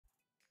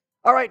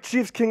All right,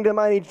 Chiefs Kingdom,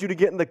 I need you to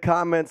get in the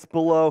comments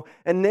below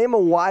and name a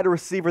wide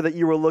receiver that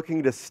you were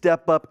looking to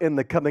step up in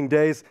the coming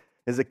days.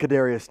 Is it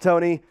Kadarius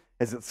Toney?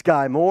 Is it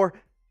Sky Moore?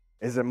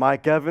 Is it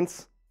Mike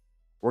Evans?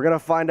 We're going to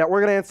find out. We're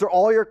going to answer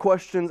all your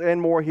questions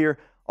and more here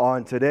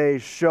on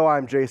today's show.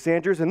 I'm Jace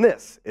Andrews, and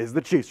this is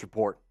the Chiefs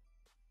Report.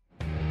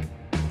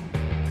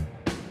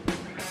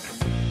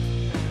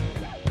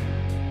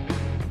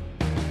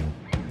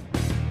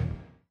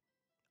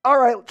 All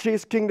right,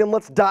 Chiefs Kingdom,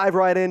 let's dive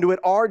right into it.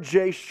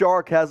 RJ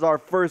Shark has our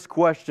first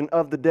question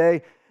of the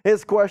day.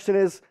 His question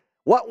is,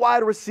 what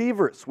wide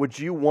receivers would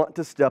you want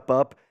to step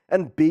up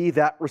and be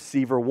that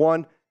receiver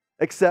one,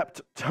 except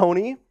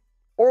Toney?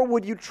 Or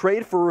would you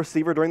trade for a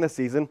receiver during the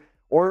season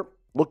or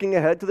looking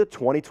ahead to the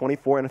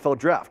 2024 NFL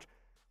Draft?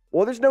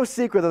 Well, there's no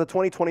secret that the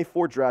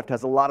 2024 Draft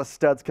has a lot of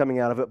studs coming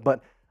out of it,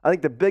 but I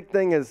think the big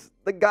thing is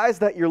the guys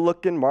that you're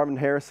looking, Marvin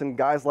Harrison,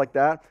 guys like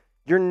that,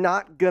 you're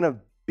not going to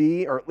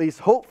be, or at least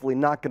hopefully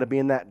not going to be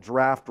in that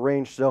draft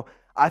range. So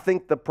I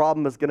think the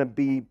problem is going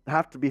to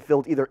have to be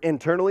filled either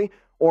internally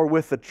or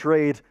with a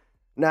trade.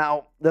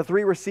 Now, the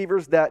three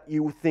receivers that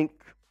you think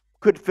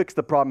could fix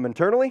the problem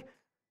internally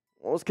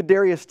was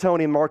Kadarius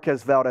Toney,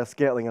 Marquez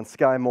Valdes-Scantling, and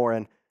Sky Moore,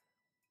 and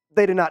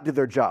they did not do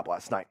their job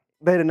last night.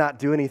 They did not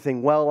do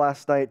anything well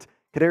last night.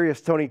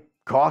 Kadarius Toney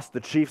cost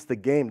the Chiefs the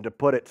game, to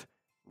put it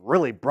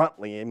really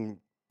bluntly, and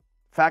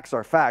facts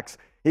are facts.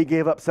 He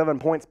gave up 7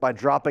 points by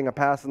dropping a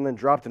pass and then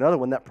dropped another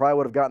one that probably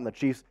would have gotten the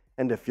Chiefs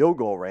into field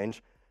goal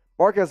range.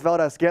 Marquez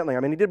Valdes-Scantling, I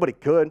mean, he did what he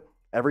could.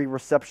 Every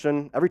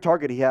reception, every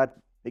target he had,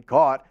 he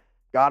caught.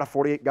 Got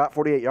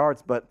 48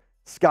 yards, but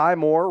Sky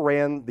Moore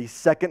ran the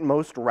second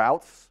most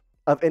routes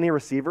of any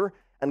receiver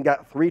and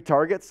got 3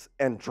 targets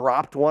and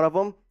dropped one of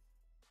them.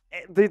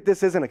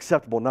 This isn't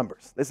acceptable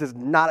numbers. This is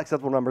not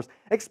acceptable numbers,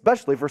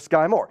 especially for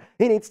Sky Moore.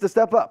 He needs to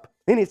step up.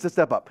 He needs to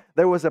step up.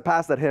 There was a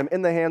pass that hit him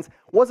in the hands.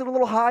 Was it a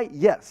little high?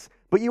 Yes.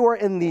 But you are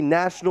in the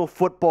National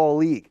Football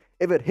League.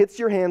 If it hits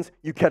your hands,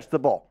 you catch the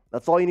ball.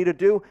 That's all you need to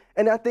do,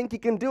 and I think he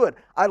can do it.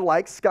 I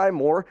like Sky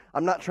Moore.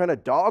 I'm not trying to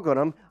dog on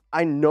him.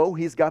 I know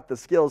he's got the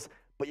skills,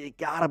 but you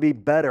got to be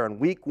better. And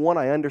week one,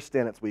 I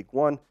understand it's week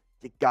one.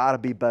 You got to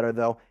be better,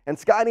 though. And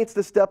Sky needs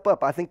to step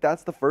up. I think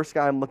that's the first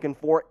guy I'm looking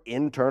for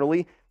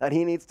internally, that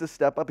he needs to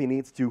step up. He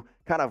needs to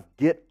kind of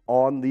get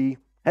on the,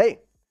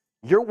 hey,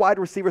 you're wide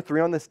receiver 3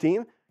 on this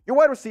team. You're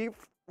wide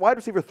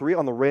receiver 3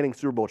 on the reigning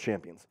Super Bowl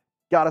champions.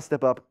 Got to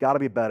step up. Got to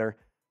be better.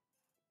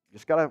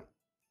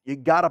 You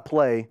got to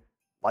play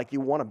like you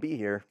want to be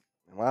here.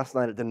 And last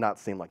night, it did not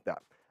seem like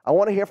that. I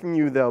want to hear from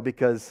you, though,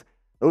 because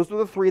those were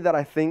the 3 that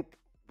I think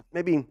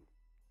maybe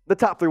the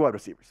top 3 wide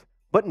receivers.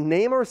 But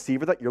name a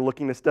receiver that you're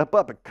looking to step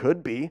up. It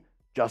could be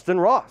Justin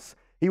Ross.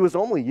 He was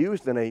only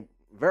used in a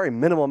very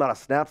minimal amount of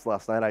snaps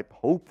last night. I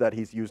hope that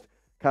he's used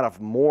kind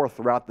of more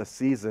throughout the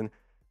season.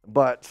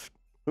 But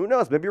who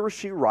knows? Maybe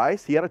Rashee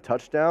Rice. He had a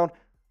touchdown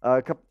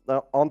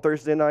on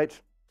Thursday night.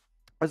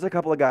 There's a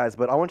couple of guys,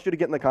 but I want you to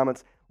get in the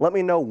comments. Let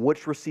me know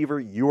which receiver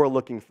you are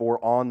looking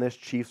for on this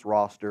Chiefs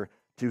roster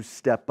to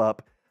step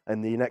up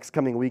in the next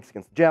coming weeks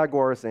against the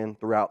Jaguars and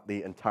throughout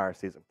the entire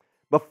season.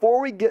 Before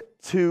we get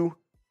to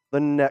the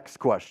next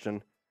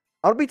question,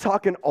 I'll be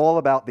talking all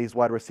about these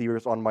wide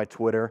receivers on my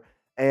Twitter,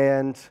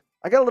 and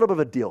I got a little bit of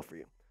a deal for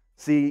you.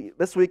 See,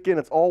 this weekend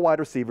it's all wide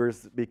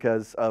receivers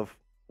because of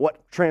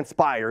what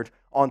transpired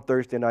on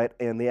Thursday night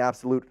and the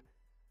absolute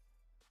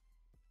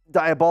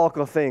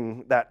diabolical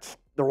thing that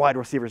the wide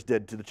receivers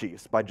did to the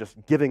Chiefs by just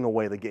giving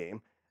away the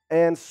game.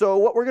 And so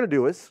what we're going to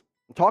do is,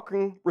 I'm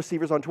talking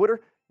receivers on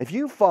Twitter. If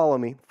you follow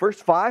me,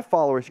 first 5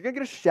 followers, you're going to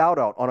get a shout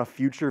out on a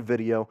future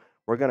video.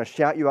 We're going to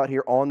shout you out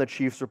here on the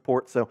Chiefs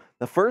Report. So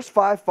the first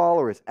 5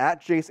 followers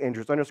at Jace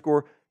Andrews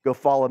 _ go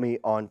follow me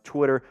on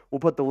Twitter. We'll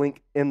put the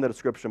link in the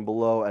description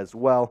below as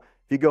well.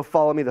 If you go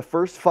follow me, the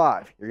first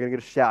 5, you're going to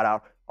get a shout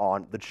out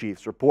on the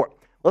Chiefs Report.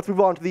 Let's move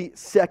on to the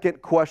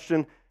second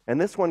question. And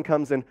this one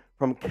comes in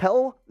from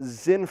Kel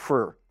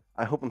Zinfer.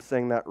 I hope I'm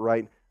saying that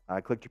right.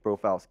 I clicked your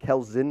profiles.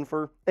 Kel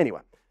Zinfer.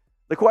 Anyway,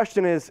 the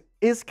question is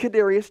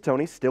Kadarius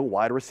Toney still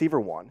wide receiver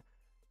 1?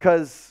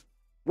 Because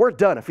we're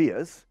done if he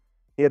is.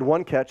 He had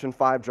 1 catch and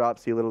 5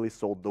 drops. He literally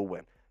sold the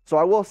win. So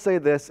I will say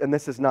this, and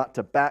this is not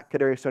to back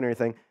Kadarius Toney or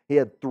anything. He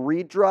had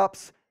 3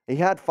 drops. He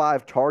had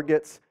 5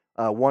 targets,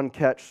 1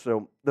 catch.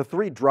 So the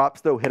 3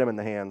 drops, though, hit him in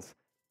the hands.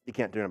 You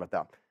can't do anything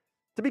about that.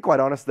 To be quite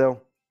honest, though,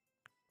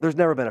 there's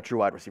never been a true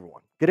wide receiver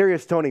 1.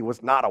 Kadarius Toney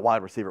was not a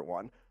wide receiver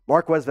 1.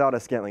 Marquez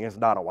Valdes-Scantling is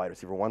not a wide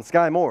receiver 1.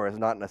 Sky Moore is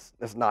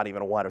not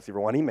even a wide receiver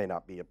 1. He may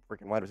not be a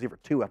freaking wide receiver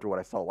 2 after what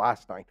I saw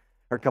last night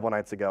or a couple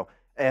nights ago.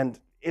 And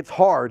it's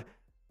hard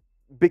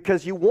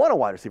because you want a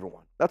wide receiver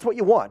 1. That's what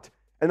you want.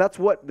 And that's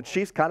what the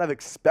Chiefs kind of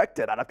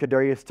expected out of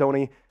Kadarius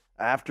Toney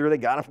after they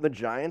got him from the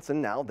Giants,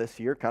 and now this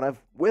year kind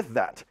of with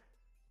that.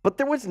 But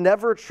there was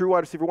never a true wide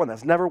receiver 1.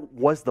 That's never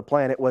was the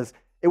plan. It was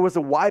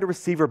a wide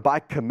receiver by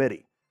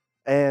committee.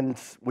 And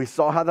we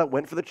saw how that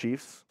went for the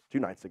Chiefs 2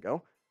 nights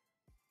ago.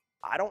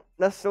 I don't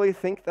necessarily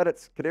think that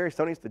it's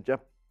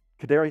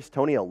Kadarius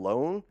Toney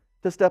alone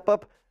to step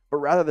up, but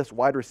rather this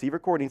wide receiver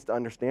core needs to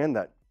understand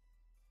that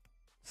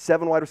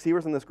 7 wide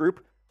receivers in this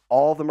group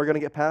all of them are going to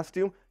get past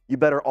you, you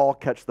better all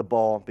catch the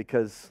ball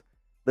because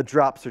the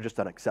drops are just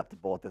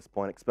unacceptable at this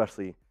point,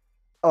 especially,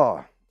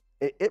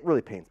 it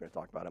really pains me to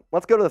talk about it.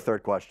 Let's go to the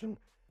third question.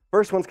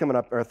 First one's coming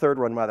up, or third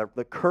one rather,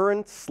 the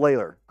current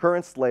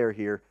Slayer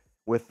here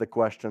with the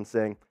question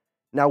saying,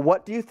 now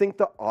what do you think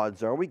the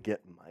odds are we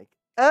get Mike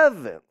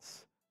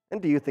Evans?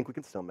 And do you think we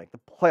can still make the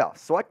playoffs?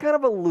 So I kind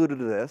of alluded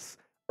to this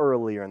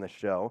earlier in the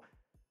show.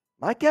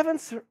 Mike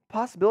Evans,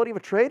 possibility of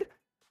a trade?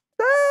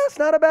 That's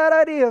not a bad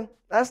idea.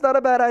 That's not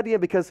a bad idea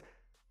because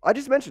I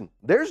just mentioned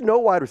there's no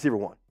wide receiver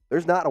one.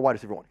 There's not a wide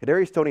receiver one.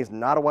 Kadarius Toney is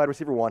not a wide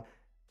receiver one.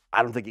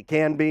 I don't think he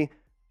can be.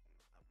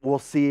 We'll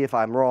see if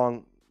I'm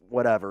wrong,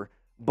 whatever.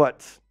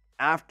 But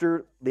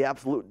after the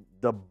absolute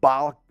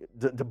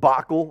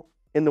debacle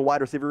in the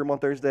wide receiver room on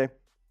Thursday,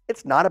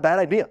 it's not a bad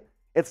idea.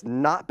 It's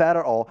not bad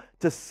at all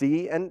to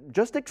see and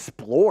just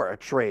explore a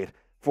trade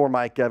for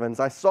Mike Evans.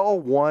 I saw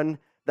one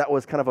that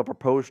was kind of a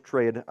proposed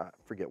trade. I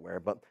forget where,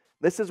 but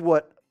this is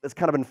what has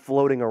kind of been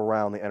floating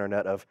around the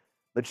internet of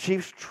the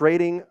Chiefs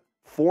trading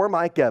for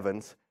Mike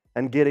Evans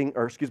and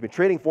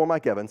trading for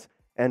Mike Evans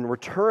and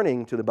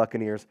returning to the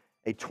Buccaneers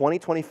a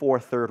 2024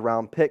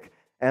 third-round pick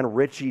and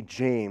Richie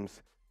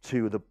James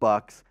to the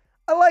Bucs.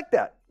 I like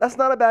that. That's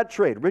not a bad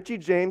trade. Richie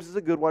James is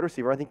a good wide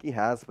receiver. I think he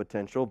has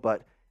potential,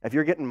 but if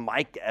you're getting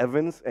Mike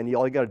Evans and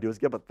all you got to do is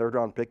give up a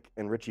third-round pick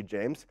and Richie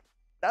James,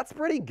 that's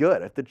pretty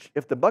good.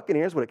 If the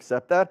Buccaneers would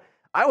accept that,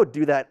 I would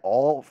do that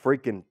all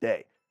freaking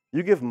day.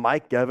 You give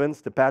Mike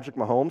Evans to Patrick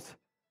Mahomes,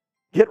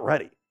 get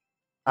ready.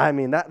 I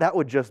mean, that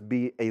would just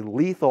be a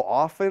lethal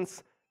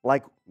offense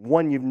like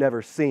one you've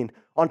never seen,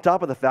 on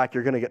top of the fact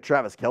you're going to get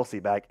Travis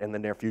Kelce back in the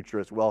near future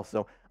as well.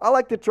 So I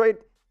like the trade.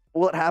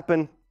 Will it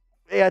happen?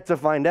 Yet to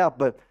find out.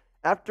 But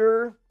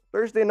after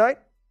Thursday night,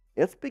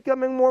 it's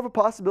becoming more of a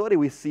possibility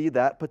we see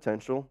that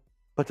potential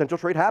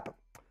trade happen.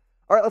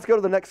 All right, let's go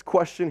to the next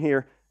question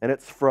here, and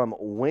it's from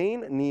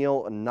Wayne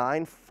Neal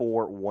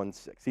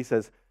 9416. He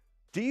says,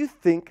 do you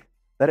think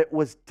that it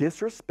was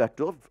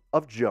disrespectful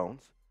of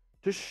Jones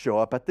to show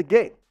up at the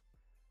game?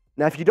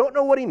 Now, if you don't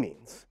know what he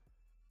means,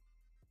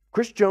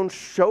 Chris Jones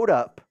showed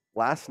up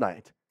last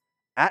night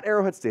at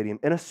Arrowhead Stadium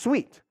in a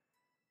suite.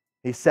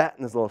 He sat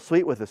in his little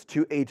suite with his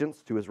two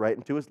agents to his right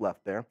and to his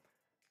left there.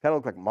 Kind of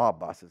looked like mob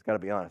bosses, got to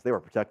be honest. They were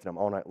protecting him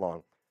all night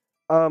long.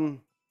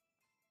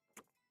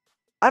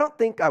 I don't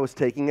think I was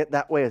taking it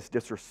that way as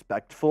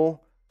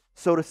disrespectful,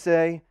 so to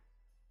say.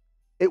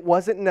 It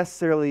wasn't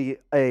necessarily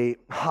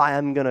hi,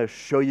 I'm going to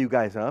show you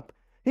guys up.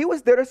 He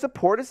was there to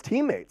support his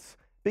teammates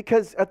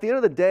because at the end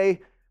of the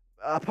day,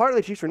 part of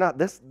the Chiefs or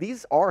not,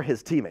 these are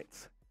his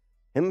teammates.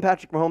 Him and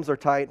Patrick Mahomes are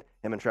tight.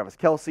 Him and Travis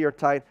Kelce are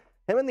tight.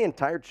 Him and the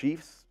entire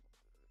Chiefs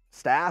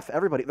staff,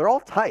 everybody, they're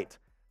all tight.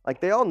 Like,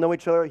 they all know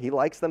each other. He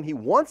likes them. He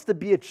wants to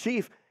be a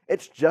Chief.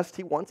 It's just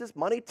he wants his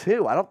money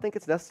too. I don't think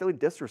it's necessarily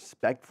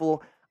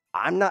disrespectful.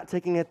 I'm not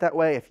taking it that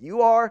way. If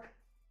you are,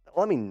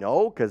 let me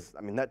know because,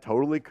 I mean, that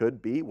totally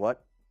could be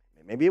what,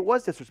 maybe it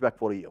was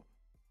disrespectful to you.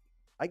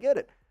 I get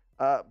it.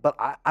 But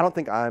I don't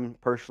think I'm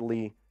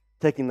personally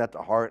taking that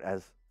to heart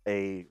as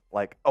I'm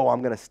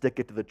going to stick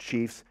it to the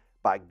Chiefs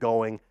by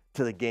going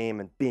to the game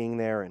and being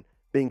there and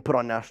being put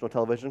on national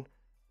television.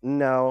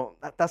 No,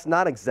 that's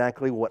not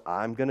exactly what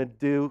I'm going to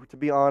do, to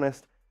be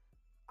honest.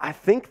 I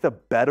think the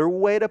better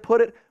way to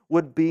put it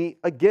would be,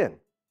 again,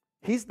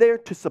 he's there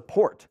to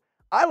support.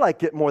 I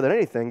like it more than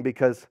anything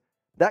because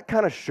that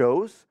kind of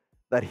shows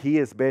that he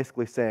is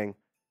basically saying,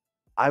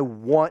 I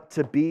want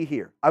to be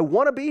here. I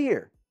want to be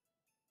here.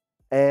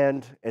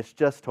 And it's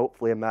just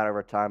hopefully a matter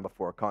of time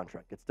before a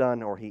contract gets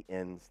done or he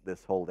ends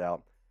this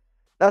holdout.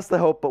 That's the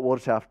hope, but we'll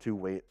just have to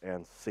wait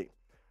and see.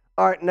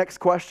 All right, next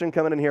question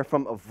coming in here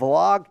from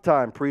Vlog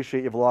Time.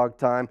 Appreciate you, Vlog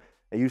Time.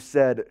 You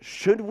said,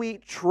 should we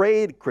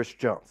trade Chris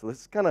Jones? So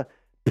this is kind of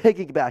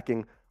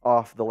piggybacking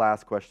off the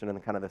last question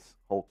and kind of this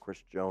whole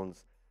Chris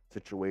Jones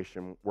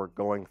situation we're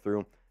going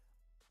through.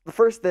 The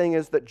first thing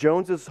is that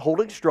Jones is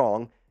holding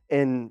strong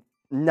in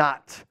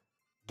not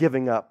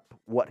giving up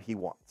what he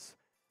wants.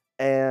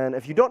 And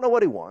if you don't know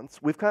what he wants,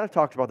 we've kind of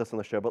talked about this on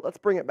the show, but let's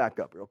bring it back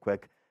up real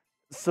quick.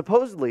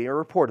 Supposedly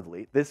or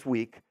reportedly this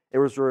week, it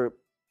was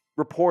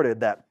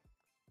reported that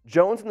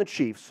Jones and the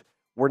Chiefs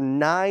were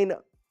 $9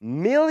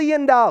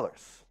 million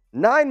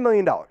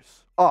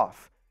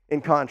off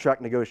in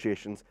contract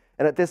negotiations.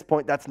 And at this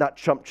point, that's not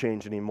chump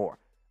change anymore.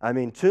 I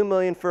mean, $2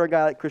 million for a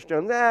guy like Chris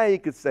Jones, you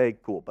could say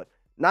cool, but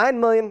 $9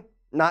 million,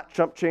 not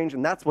chump change,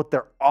 and that's what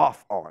they're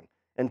off on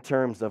in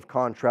terms of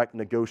contract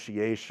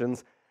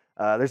negotiations.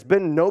 There's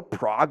been no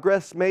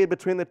progress made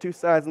between the two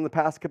sides in the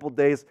past couple of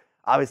days.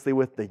 Obviously,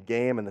 with the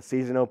game and the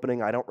season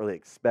opening, I don't really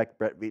expect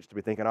Brett Veach to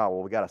be thinking,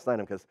 we got to sign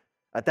him, because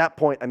at that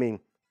point, I mean,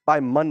 by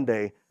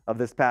Monday of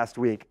this past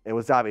week, it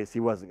was obvious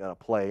he wasn't going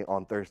to play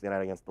on Thursday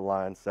night against the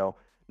Lions. So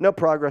no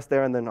progress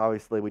there. And then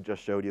obviously we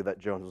just showed you that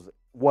Jones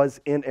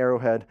was in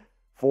Arrowhead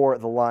for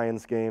the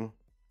Lions game.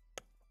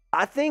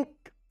 I think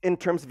in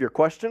terms of your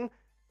question,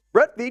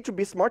 Brett Veach would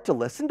be smart to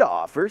listen to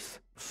offers.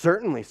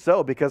 Certainly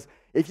so, because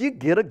if you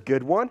get a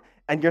good one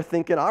and you're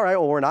thinking, all right,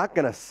 well, we're not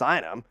going to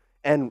sign him,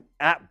 and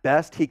at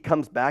best, he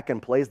comes back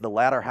and plays the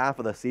latter half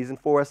of the season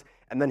for us,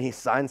 and then he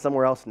signs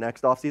somewhere else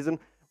next offseason,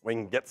 we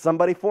can get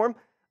somebody for him.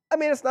 I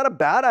mean, it's not a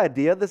bad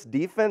idea. This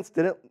defense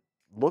didn't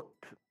look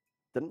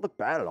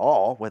bad at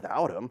all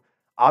without him.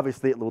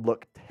 Obviously, it would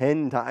look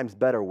 10 times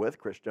better with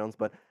Chris Jones,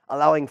 but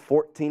allowing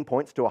 14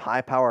 points to a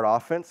high-powered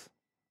offense,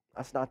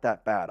 that's not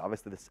that bad.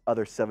 Obviously, this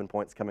other 7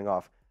 points coming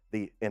off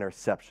the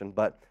interception.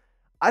 But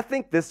I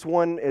think this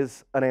one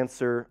is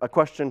a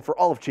question for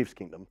all of Chiefs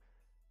Kingdom.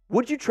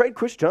 Would you trade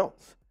Chris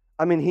Jones?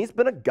 I mean, he's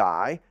been a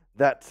guy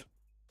that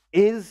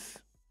is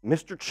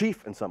Mr.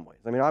 Chief in some ways.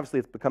 I mean, obviously,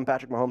 it's become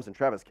Patrick Mahomes and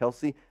Travis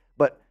Kelce,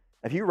 but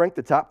if you rank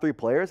the top 3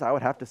 players, I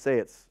would have to say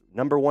it's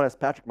number 1 is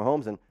Patrick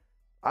Mahomes, and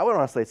I would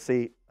honestly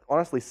say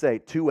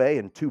 2A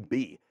and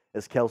 2B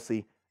is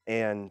Kelce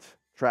and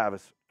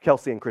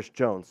Chris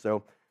Jones.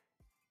 So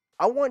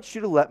I want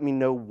you to let me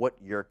know what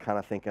you're kind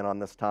of thinking on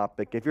this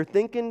topic. If you're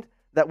thinking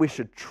that we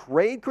should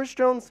trade Chris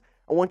Jones,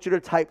 I want you to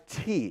type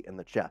T in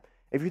the chat.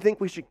 If you think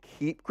we should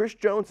keep Chris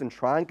Jones and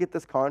try and get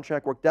this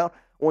contract worked out,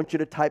 I want you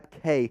to type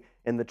K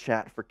in the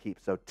chat for keep.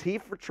 So T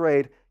for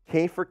trade,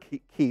 K for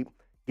keep.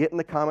 Get in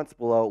the comments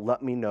below.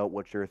 Let me know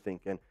what you're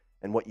thinking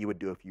and what you would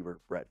do if you were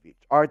Brett Veach.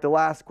 All right, the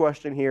last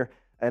question here,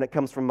 and it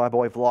comes from my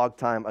boy Vlog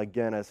Time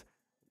again. As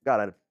got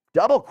a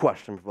double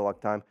question for Vlog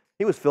Time.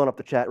 He was filling up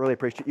the chat. Really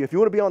appreciate you. If you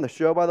want to be on the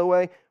show, by the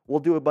way, we'll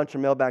do a bunch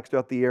of mailbags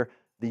throughout the year.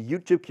 The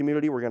YouTube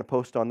community, we're going to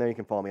post on there. You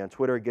can follow me on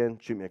Twitter again.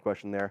 Shoot me a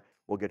question there.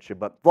 We'll get you.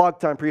 But Vlog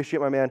Time, appreciate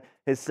my man.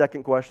 His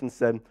second question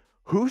said,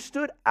 who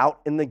stood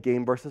out in the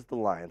game versus the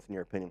Lions, in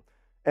your opinion?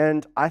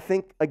 And I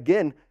think,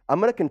 again, I'm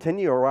going to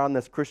continue around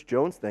this Chris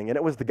Jones thing, and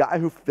it was the guy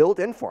who filled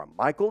in for him,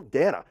 Michael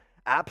Dana.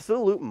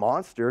 Absolute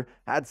monster,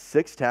 had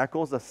 6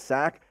 tackles, a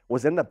sack,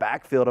 was in the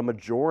backfield a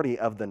majority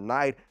of the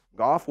night.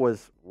 Goff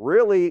was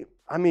really,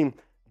 I mean,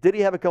 did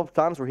he have a couple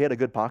times where he had a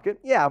good pocket?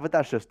 Yeah, but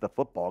that's just the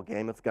football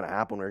game. It's going to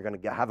happen. We're going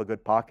to have a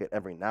good pocket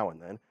every now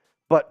and then.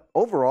 But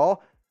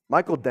overall,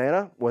 Michael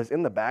Dana was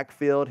in the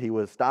backfield. He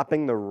was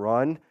stopping the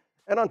run.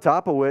 And on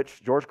top of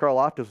which, George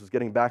Karlaftis was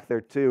getting back there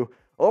too.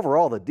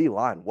 Overall, the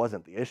D-line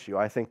wasn't the issue.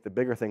 I think the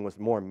bigger thing was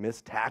more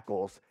missed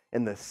tackles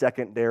in the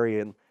secondary.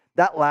 And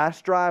that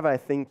last drive, I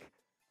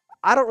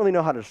don't really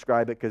know how to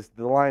describe it because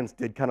the Lions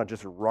did kind of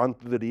just run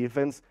through the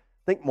defense.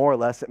 I think more or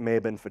less it may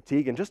have been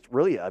fatigue and just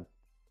really a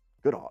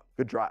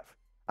good drive.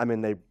 I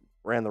mean, they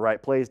ran the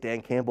right plays.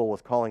 Dan Campbell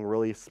was calling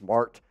really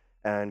smart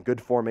and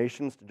good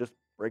formations to just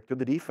break through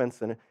the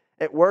defense, and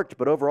it worked.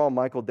 But overall,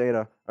 Michael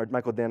Dana,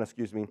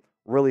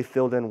 really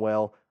filled in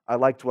well. I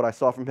liked what I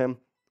saw from him,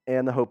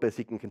 and the hope is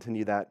he can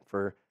continue that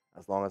for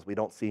as long as we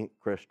don't see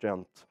Chris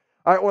Jones.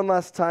 All right, one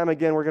last time.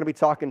 Again, we're going to be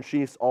talking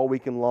Chiefs all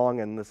weekend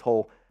long, and this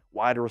whole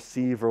wide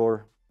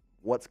receiver,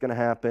 what's going to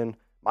happen,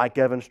 Mike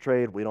Evans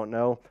trade, we don't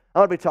know. I'm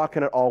going to be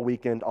talking it all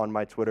weekend on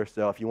my Twitter,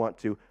 so if you want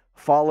to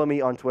follow me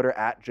on Twitter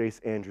at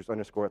Jace Andrews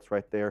 _ it's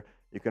right there.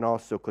 You can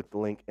also click the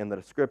link in the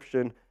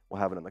description.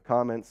 We'll have it in the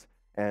comments,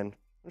 and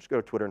just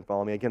go to Twitter and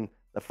follow me. Again,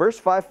 the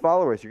first 5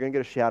 followers, you're going to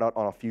get a shout out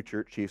on a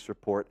future Chiefs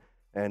report,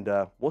 and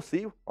we'll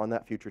see you on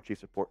that future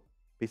Chiefs report.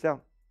 Peace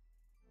out.